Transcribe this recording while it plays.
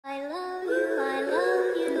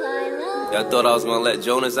Y'all thought I was gonna let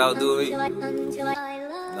Jonas outdo me?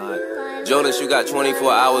 Nah. Jonas, you got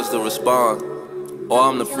 24 hours to respond, or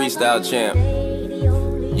I'm the freestyle champ.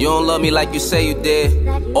 You don't love me like you say you did.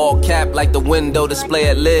 All cap like the window display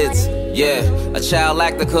at lids. Yeah, a child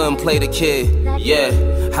actor couldn't play the kid. Yeah,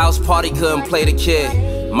 house party couldn't play the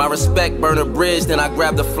kid. My respect burn a bridge, then I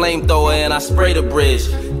grab the flamethrower and I spray the bridge.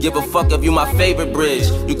 Give a fuck if you my favorite bridge.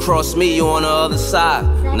 You cross me, you on the other side,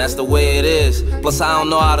 and that's the way it is. Plus I don't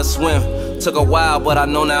know how to swim. Took a while, but I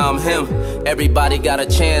know now I'm him. Everybody got a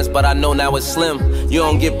chance, but I know now it's slim. You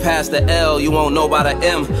don't get past the L, you won't know about the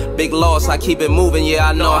M. Big loss, I keep it moving, yeah,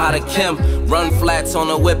 I know how to chem. Run flats on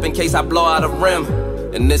the whip in case I blow out a rim.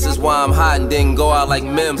 And this is why I'm hot and didn't go out like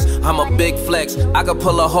Mims. I'm a big flex, I could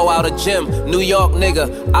pull a hoe out of gym. New York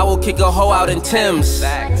nigga, I will kick a hoe out in Tim's.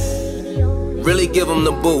 Really give him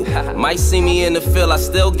the boot. Might see me in the field, I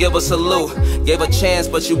still give a salute. Gave a chance,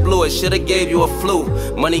 but you blew it, should've gave you a flu.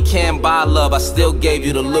 Money can't buy love, I still gave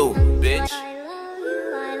you the loot, bitch.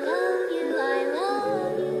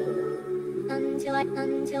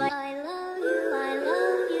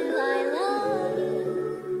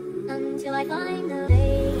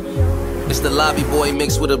 It's the lobby boy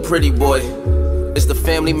mixed with a pretty boy. It's the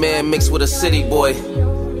family man mixed with a city boy.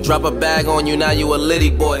 Drop a bag on you, now you a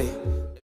litty boy.